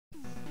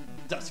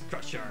Dust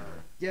Crusher.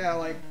 Yeah,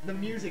 like the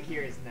music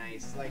here is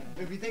nice. Like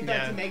if you think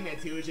back to Mega Man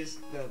 2, it's just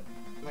the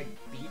like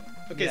beat.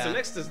 Okay, so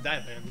next is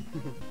Dive Man.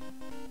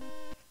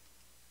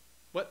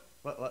 What?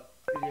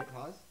 Did you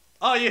pause?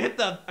 Oh, you hit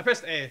the. I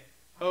pressed A.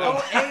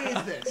 Oh, A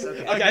is this.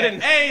 Okay. Okay, I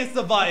didn't. A is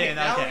the button. Okay,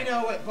 now we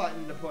know what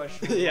button to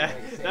push. Yeah,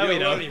 now we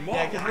know.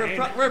 Yeah,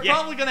 because we're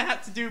probably gonna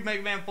have to do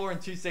Mega Man 4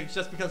 and 2 6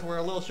 just because we're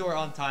a little short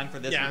on time for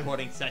this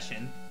recording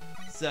session.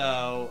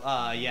 So,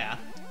 yeah.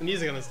 The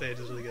music on the stage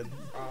is really good.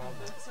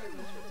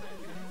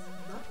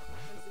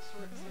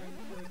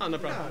 Oh, no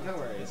problem. No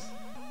worries.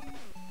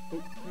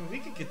 We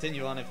can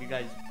continue on if you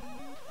guys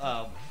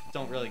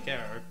don't really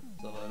care.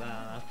 So,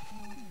 Well,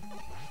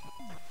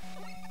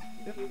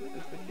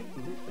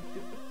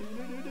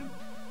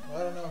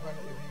 I don't know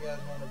if you guys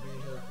want to be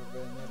here for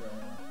Bayonetta or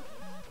not.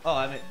 Oh,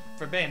 I mean,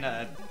 for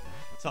Bayonetta,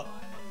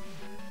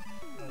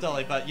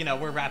 totally, but you know,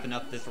 we're wrapping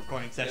up this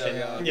recording session.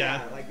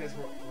 Yeah. Like this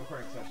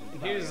recording session.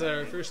 Here's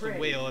our first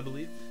whale, I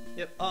believe.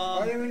 Yep.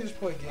 Why didn't we just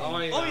play games? Oh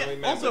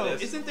yeah. Also,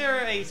 isn't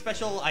there a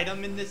special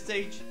item in this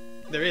stage?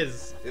 There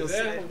is. Is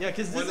there? Yeah,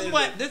 because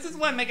this is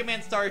when Mega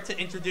Man started to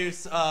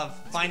introduce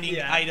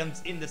finding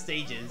items in the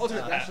stages.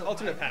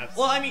 Alternate paths.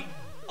 Well, I mean,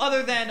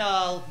 other than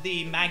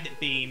the magnet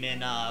beam in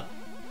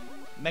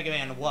Mega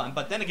Man 1,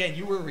 but then again,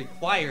 you were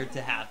required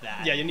to have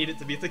that. Yeah, you need it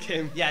to beat the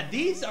game. Yeah,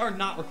 these are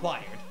not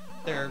required.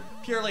 They're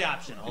purely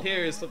optional.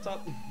 Here is Flip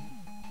Top.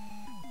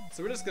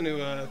 So we're just going to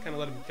kind of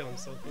let him kill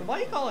himself. So why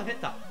do you call it Hit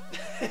Top?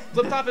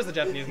 Flip Top is the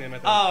Japanese name, I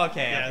think. Oh,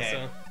 okay, yeah, okay.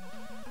 So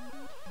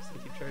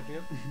just keep charging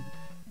up.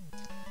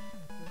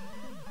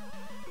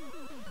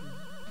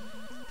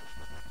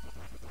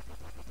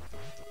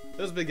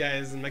 Those big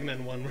guys in Mega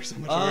Man 1 were so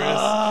much worse.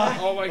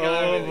 Oh my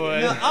god. Oh boy.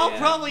 You know, I'll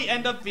probably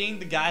end up being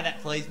the guy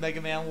that plays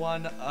Mega Man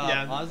 1,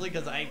 Yeah. honestly,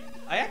 because I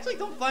actually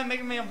don't find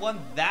Mega Man 1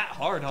 that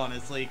hard,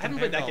 honestly. I haven't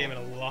played that game in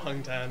a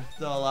long time.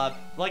 So,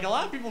 like, a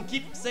lot of people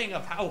keep saying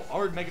of how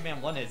hard Mega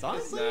Man 1 is.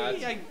 Honestly,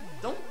 I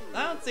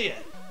don't see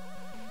it.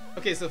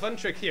 Okay, so fun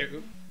trick here.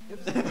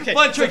 Okay,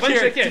 fun trick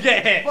here to get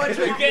hit. Fun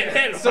trick, get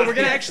hit. So we're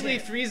gonna actually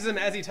freeze him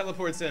as he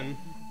teleports in.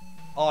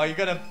 Oh, you're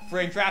gonna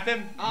frame trap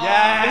him? Oh.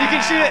 Yeah! And you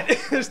can shoot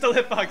it! There's still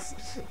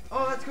hitbox.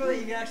 Oh, that's cool that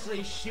you can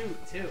actually shoot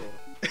too.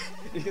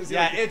 You can see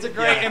Yeah, like- it's a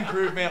great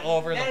improvement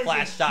over the That is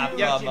flash a stop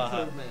huge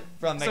improvement.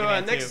 from Mega So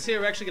Man 2. next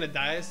here we're actually gonna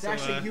die. It's So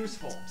actually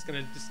useful.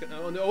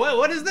 oh no!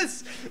 What is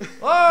this?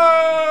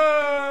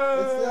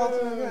 Oh! It's the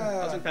ultimate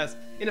Ultimate pass.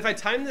 And if I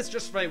time this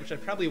just right, which I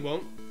probably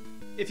won't,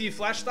 if you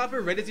flash stop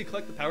her right as you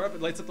collect the power up,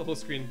 it lights up the whole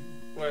screen.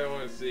 Wait, I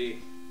want to see.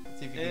 Let's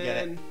see if you can get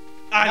it.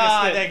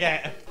 I missed it.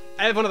 Okay.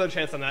 I have one other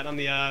chance on that on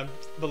the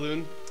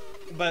balloon,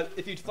 but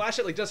if you flash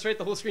it like just right,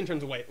 the whole screen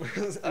turns white,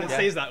 and it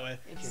stays that way.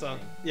 So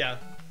yeah,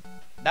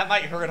 That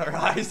might hurt our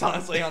eyes,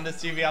 honestly, on this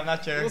TV. I'm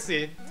not sure. we'll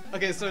see.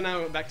 Okay, so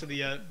now back to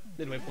the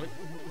midway point.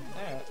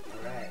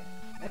 Alright.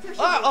 That's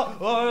actually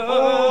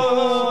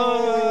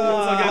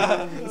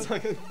It's all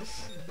good.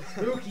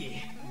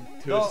 spooky.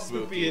 Too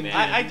spooky, man.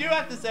 I do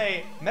have to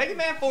say, Mega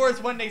Man 4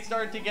 is when they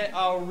started to get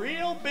a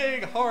real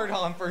big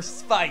hard-on for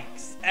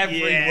spikes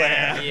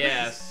everywhere.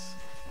 Yes.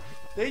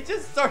 They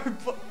just started...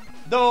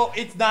 Though,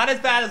 it's not as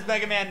bad as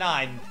Mega Man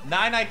 9.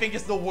 9, I think,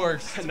 is the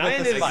worst. with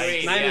 9 the is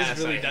spikes. Yes,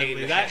 really I hate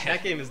deadly. that.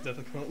 That game is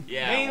difficult.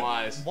 Yeah, it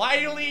was.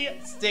 Wily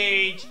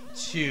Stage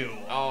 2.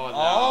 Oh, no.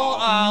 All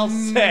I'll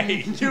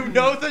say, you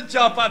know the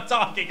jump I'm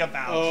talking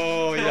about.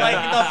 Oh yeah.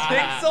 Like the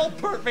pixel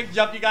perfect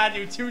jump you gotta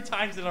do 2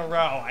 times in a row.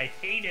 I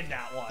hated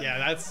that one. Yeah,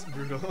 that's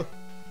brutal.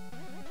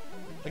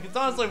 Like, it's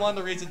honestly one of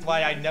the reasons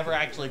why I never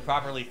actually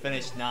properly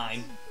finished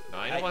 9.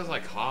 9 was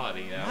like hard,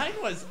 you know. 9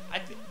 was...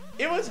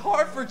 it was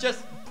hard for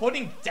just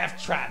putting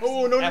death traps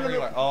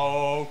everywhere. No.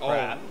 Oh,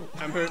 crap.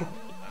 I'm hurt.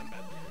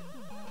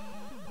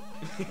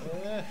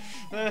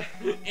 Okay,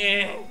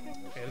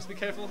 just be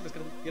careful. Just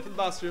gonna get to the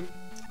boss room.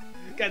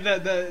 God,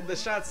 the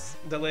shots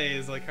delay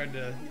is like hard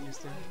to get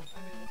used to.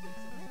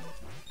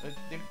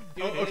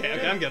 Oh,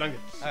 okay, I'm good.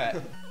 Alright.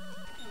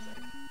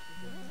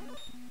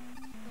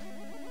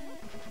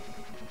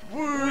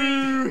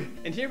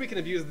 And here we can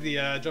abuse the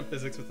jump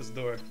physics with this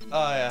door.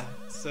 Oh, yeah.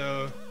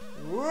 So,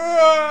 Whoa!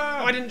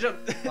 oh, I didn't jump.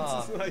 It's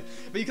Oh. just like,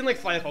 but you can like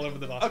fly up all over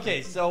the boss.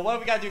 Okay, so what do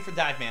we gotta do for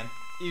Dive Man?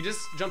 You just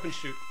jump and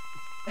shoot.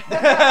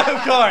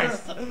 Of course!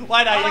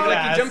 Why not?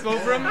 Like you jump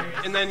over him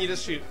and then you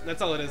just shoot.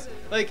 That's all it is.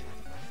 Like,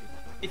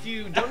 if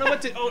you don't know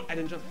what to I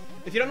didn't jump.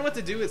 If you don't know what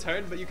to do, it's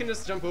hard. But you can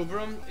just jump over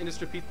him and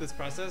just repeat this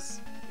process.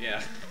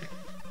 Yeah.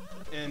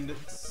 And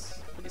it's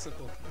pretty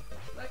simple.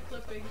 Like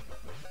clipping.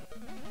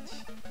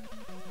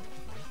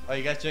 Oh,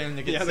 you got your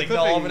Yeah, good the signal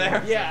clipping. over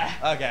there? Yeah.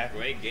 Okay.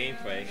 Great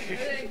gameplay.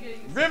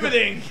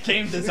 Riveting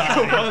game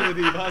design.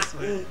 Quality boss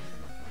fight.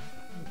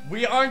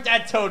 We aren't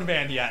at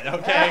Toadman yet,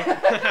 okay?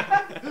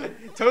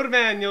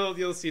 Toadman,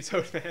 you'll see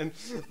Toadman.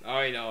 Oh,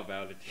 I know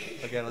about it.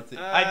 Okay, let's see.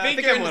 I I think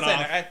think you're I in the went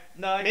center. off.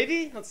 No,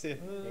 Maybe? Let's see.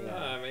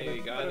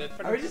 Maybe got it.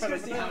 Are we just gonna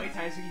see how many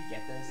times we can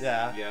get this?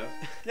 Yeah. Yeah.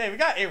 Yeah, we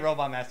got 8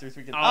 Robot Masters.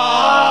 We can.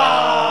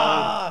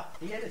 Ah.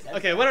 He had his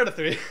Okay, 1 out of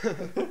 3.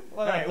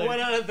 Alright, 1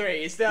 out of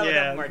 3. You still have a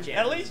Yeah. couple more chances.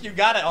 At least you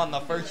got it on the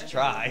first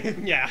try.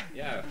 Yeah.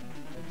 Yeah.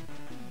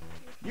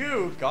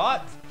 You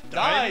got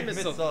Dive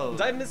missile.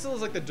 Dive missile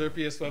is like the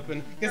derpiest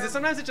weapon because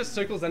sometimes it just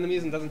circles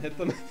enemies and doesn't hit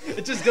them.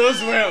 It just goes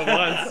where it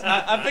wants.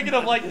 I'm thinking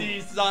of like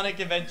the Sonic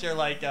Adventure,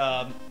 like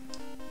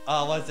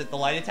what is it, the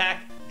light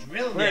attack?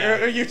 Drill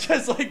Where you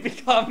just like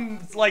become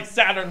like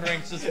Saturn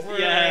rings, just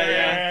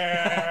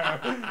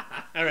yeah.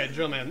 All right,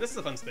 Drill Man. This is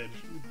a fun stage.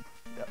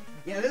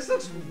 Yeah, this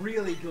looks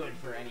really good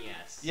for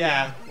NES.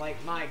 Yeah.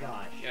 Like, my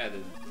gosh. Yeah,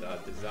 the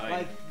design.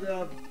 Like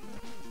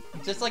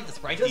Just like the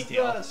sprite just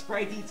detail. the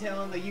sprite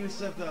detail and the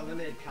use of the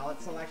limited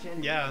palette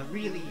selection. Yeah.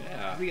 Really,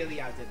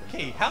 really outdid this.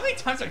 Okay, how many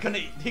times are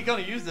he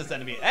gonna use this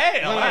enemy?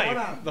 Hey, Hold alive.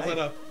 up. Hold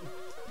up.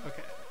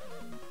 Okay.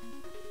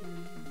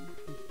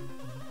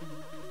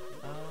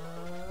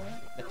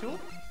 A tool?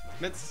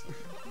 Mitts.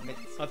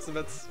 Mitts. Lots of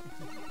mitts.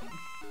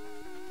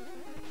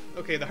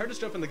 Okay, the hardest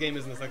jump in the game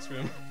is in this next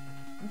room.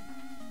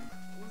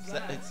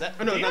 It's that.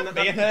 Oh, no, do you not- have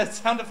not- Bayonetta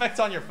sound effects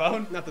on your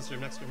phone? Not this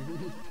room, next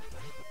room.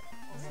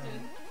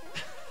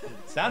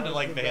 Sounded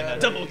like Bayonetta.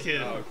 Double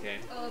kill. Oh, okay.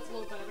 Oh, it's a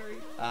little battery.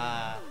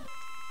 I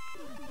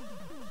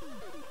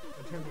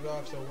turned it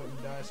off so it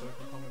wouldn't die so I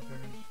could call my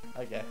parents.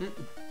 Okay.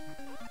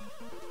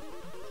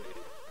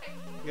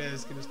 You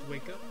guys can just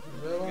wake up.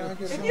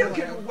 If you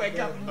can wake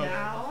up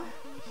now.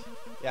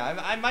 Yeah,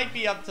 I might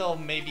be up till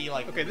maybe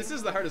like. Okay, this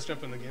is the hardest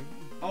jump in the game.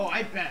 Oh,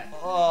 I bet.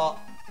 Oh.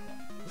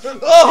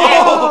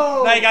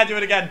 Oh! Now you gotta do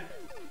it again.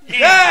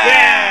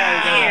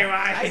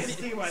 Yeah! I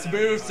see what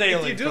Smooth If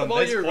sailing. you do it from while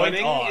this you're point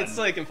running, on. it's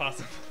like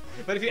impossible.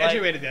 But if you Like, edge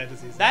your way to the end,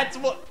 it's easy. That's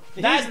what.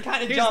 That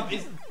kind of here's- jump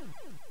is.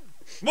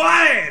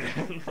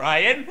 Ryan!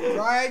 Ryan?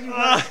 Ryan, you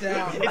let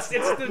down. It's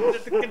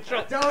the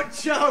control. Don't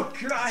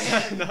choke,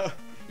 Ryan. No.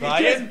 You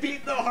Ryan? just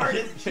beat the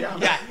hardest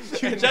jump. Yeah,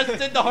 you just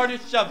did the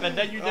hardest jump and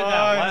then you did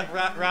that.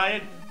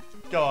 Ryan?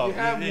 Go. You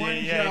have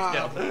one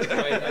job.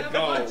 Wait,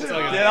 go.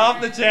 Get off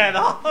the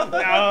channel.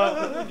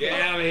 No.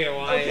 Get out of here,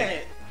 Wyatt.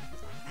 Okay.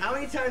 How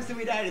many times did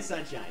we die to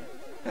Sunshine?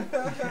 So we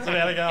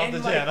gotta get off And, the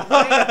like, channel.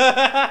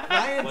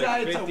 Ryan Like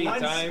died to 50 one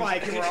times.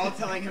 spike and we're all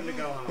telling him to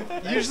go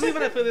home. Usually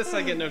when I play this,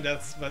 I get no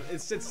deaths, but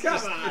it's Come just,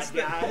 on, it's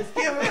guys.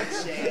 Give him a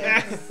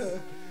chance.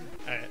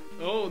 Alright.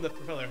 Oh, the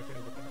propeller.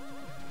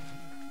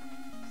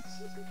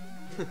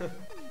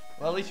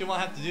 Well, at least you won't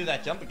have to do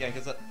that jump again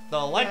because the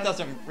life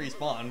doesn't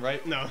respawn,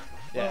 right? No.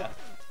 Yeah.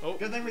 Oh.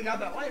 Good thing we got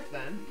that life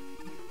then.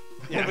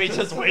 Yeah. We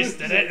just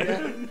wasted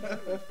it.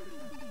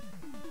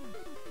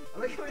 I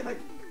like how we like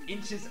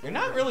inches. You're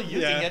not really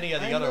using Yeah. any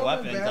of the I other know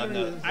weapons. the I'm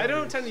battery not. is- I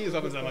don't tend to use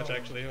weapons that much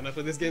actually when I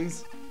play these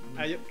games.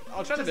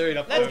 I'll try to vary it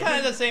up. That's though. kind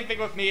of the same thing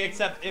with me,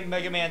 except in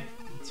Mega Man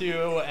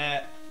 2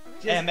 and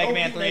Mega OP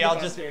Man 3, Mega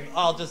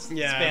I'll just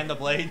Yeah. spam the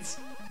blades,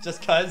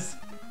 just cause.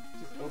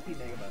 Just OP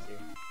Mega Buster.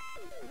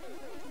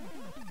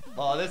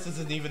 Oh, this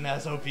isn't even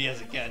as OP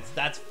as it gets.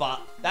 That's 5.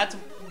 That's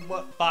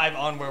what 5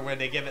 onward where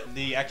they give it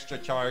the extra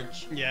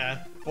charge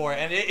Yeah. for,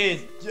 and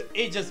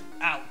it just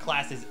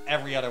outclasses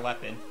every other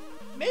weapon.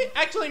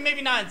 Actually,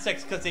 maybe not in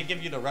 6 because they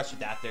give you the rush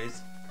adapters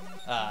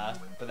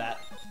for that.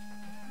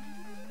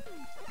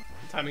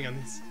 Timing on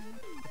these.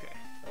 Okay.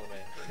 Oh, man.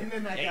 And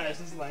then that Yeah. guy's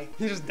just like,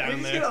 He's just down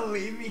he's there. gonna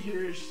leave me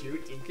here to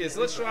shoot. Okay,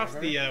 so let's show off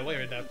the wire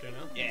adapter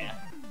now. Yeah.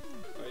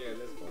 Oh, yeah,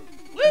 this one.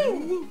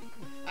 Woo!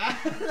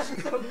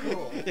 So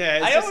cool. Yeah,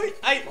 it's, I just, always,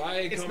 Why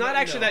it's come not on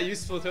actually now? that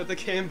useful throughout the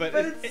game, but,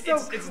 But it's it's so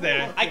it's cool.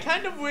 there. I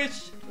kind of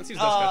wish. Let's use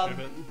Dust Crusher a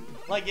bit.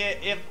 Like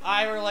if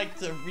I were like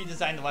to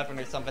redesign the weapon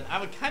or something, I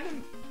would kind of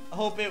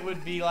hope it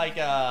would be like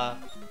a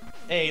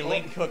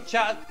link hook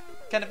shot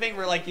kind of thing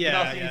where like you can Yeah,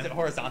 also yeah. use it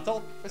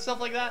horizontal or stuff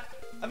like that.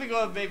 I think it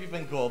would have maybe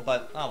been cool,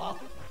 but oh well.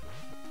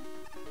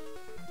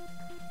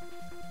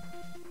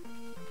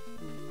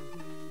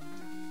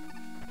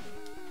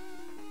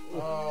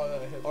 Oh,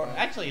 that hit Or me.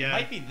 actually, Yeah. it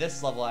might be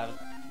this level I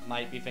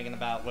might be thinking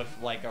about with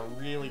like a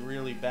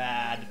really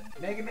bad.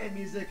 Mega Man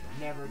music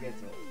never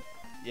gets old.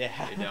 Yeah.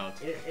 You don't.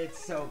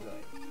 It's so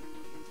good.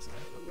 Just out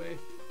of the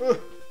way.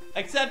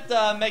 Except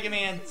Mega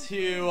Man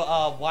 2,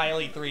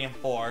 Wily 3 and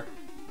 4.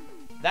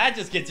 That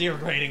just gets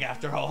irritating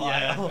after a while.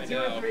 Yeah. I Two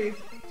know. and three,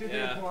 two,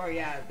 Yeah. three, 4,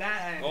 yeah,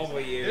 that. I Over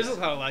There's years. just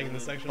a lot of lag in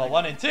this section. But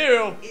 1 and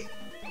 2.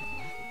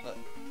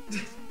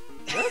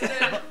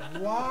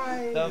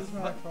 Why The is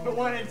my phone? But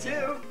 1 and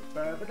 2.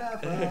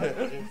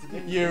 Ba-ba-da-ba.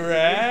 You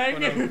rang? Oh,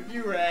 no.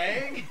 You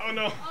rang. Oh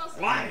no!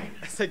 Awesome. Why?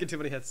 It's taking too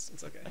many hits.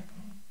 It's okay. I'm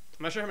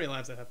not sure how many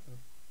lives I have though.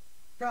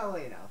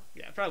 Probably enough.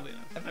 Yeah, probably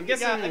not. I'm you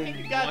guessing got- I think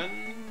you got-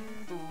 1,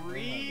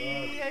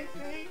 3, I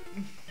think.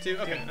 2.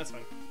 Okay, that's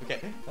fine. Okay.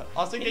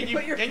 Also, Can can you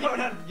put your can phone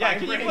you, on yeah,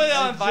 can you vibrate? put it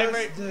on I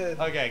vibrate? just did.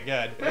 Okay,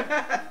 good.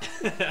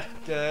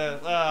 Good.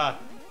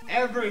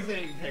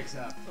 Everything picks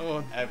up.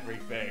 Oh,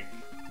 Everything.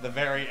 The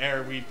very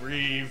air we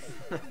breathe.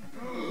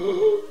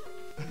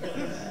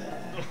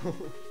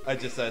 I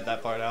just said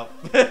that part out.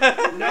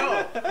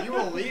 No, you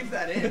will leave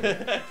that in.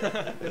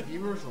 The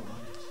viewers will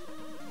love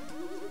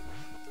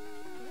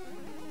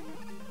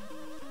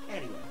it.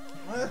 Anyway.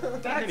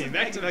 Anyway,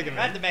 back to Mega Back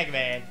Man. to Mega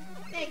Man.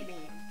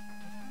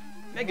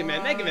 Mega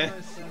Man, Mega Man.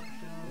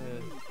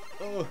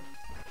 Oh.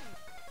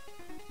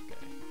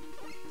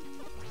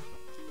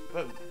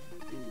 Whoa.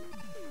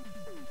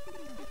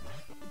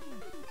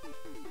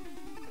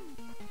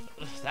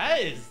 That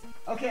is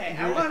Okay,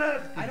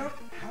 I don't.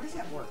 How does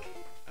that work?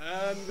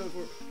 Go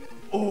for.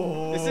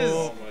 Oh, This is.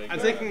 my I'm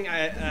God. thinking.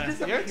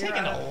 you're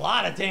taking a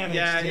lot of damage,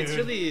 Yeah, dude. it's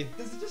really.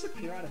 Does it just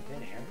appear out of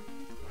thin air?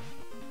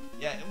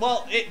 Yeah,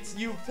 well, it's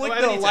you flick Oh,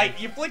 I the need to- light,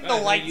 you flick the I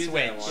light use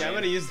switch, that one. Yeah, I'm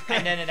gonna use that.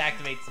 and then it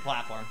activates the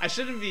platform. I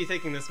shouldn't be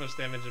taking this much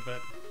damage,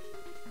 but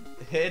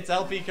It's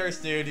LP curse,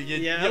 dude. Yeah,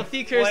 you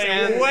LP curse play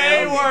and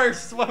way LP.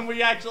 worse when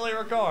we actually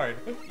record.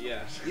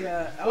 Yeah.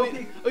 Yeah, oh,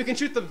 LP. you can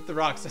shoot the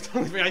rocks. I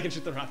totally forgot I can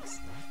shoot the rocks.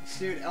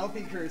 Dude,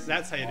 LP curse.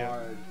 That's is how you do it.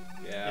 hard.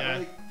 Yeah.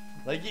 Like,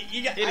 Like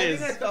you got. It I is.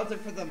 think I felt it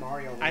for the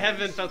Mario. I haven't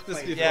levels. felt this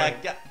Like, before.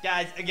 Yeah,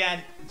 guys.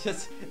 Again,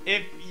 just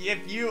if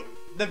you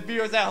the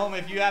viewers at home,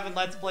 if you haven't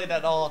Let's Played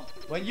at all,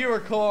 when you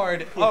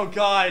record, oh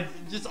god,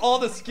 just all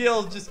the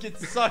skills just get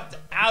sucked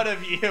out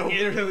of you.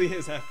 It really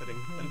is happening.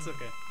 But it's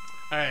okay.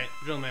 All right,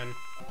 Drill Man.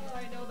 Oh,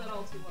 I know that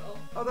all too well.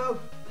 Although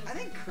I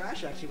think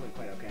Crash actually went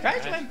quite okay.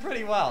 Crash went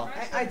pretty well.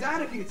 I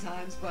died a few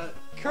times, but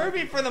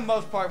Kirby, for the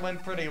most part,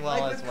 went pretty well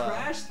like as with well.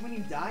 Crash, when you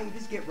die, you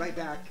just get right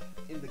back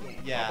in the game.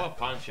 How Yeah. about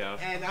Punch Out?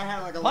 And I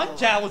had like a Punch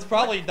little, Out was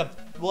probably the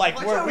Punch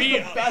where Out was we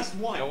the best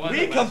one. It was we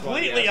the best one,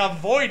 completely yeah.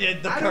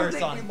 avoided the I don't curse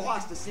think on. we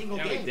lost a single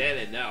Yeah, we game. did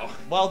it now.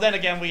 Well, then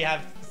again, we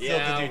have still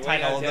Yeah, to do we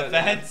title have to do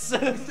defense. We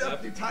still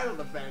have to do title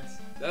defense.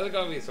 That's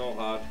gonna be so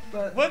hard.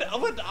 But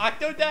would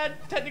Octodad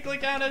technically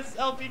count as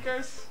LP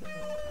curse?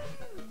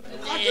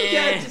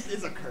 Octodad just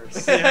is a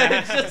curse.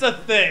 It's just a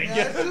thing.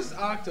 Yeah, it's just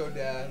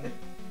Octodad.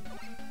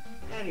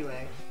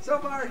 Anyway, so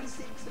far he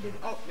seems to be.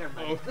 Oh, never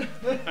Oh. mind.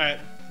 All right,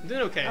 I'm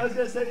doing okay. I was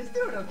gonna say he's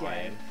doing okay.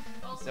 Ryan.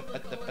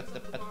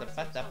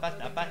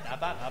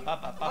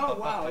 Oh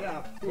wow,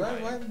 yeah.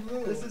 When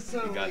blue. This is You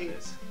got totally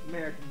this.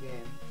 American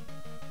game.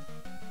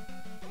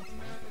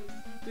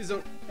 Please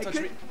don't It touch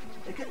could, me.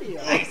 it could be.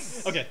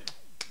 Nice. Okay,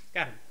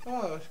 got him.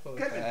 Oh, it's close.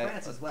 Could be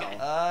France as well.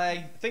 I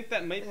I think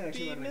that might Yeah,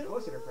 actually, be. might have been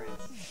closer to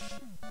France.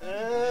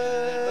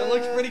 that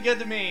looks pretty good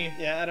to me.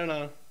 Yeah, I don't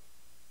know.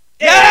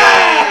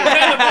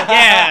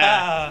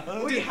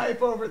 Yeah. We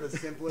hype over the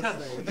simplest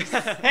things.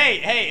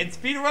 Hey, in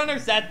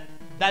speedrunners,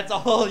 that's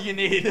all you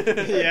need.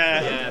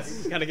 Yeah,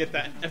 Yes. gotta get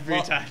that every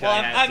Well, time. well,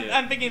 I had to.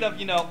 I'm thinking of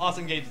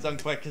Awesome Games Done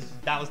Quick because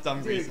that was done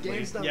Dude, recently.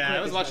 games done Yeah, quick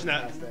I was is watching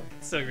that. fantastic.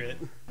 So great.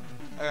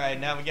 All right,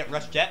 now we get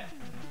Rush Jet.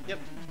 Yep.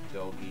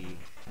 Doggy.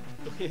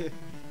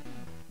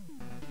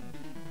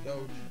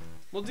 Doge.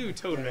 We'll do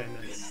Toad Man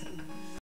next.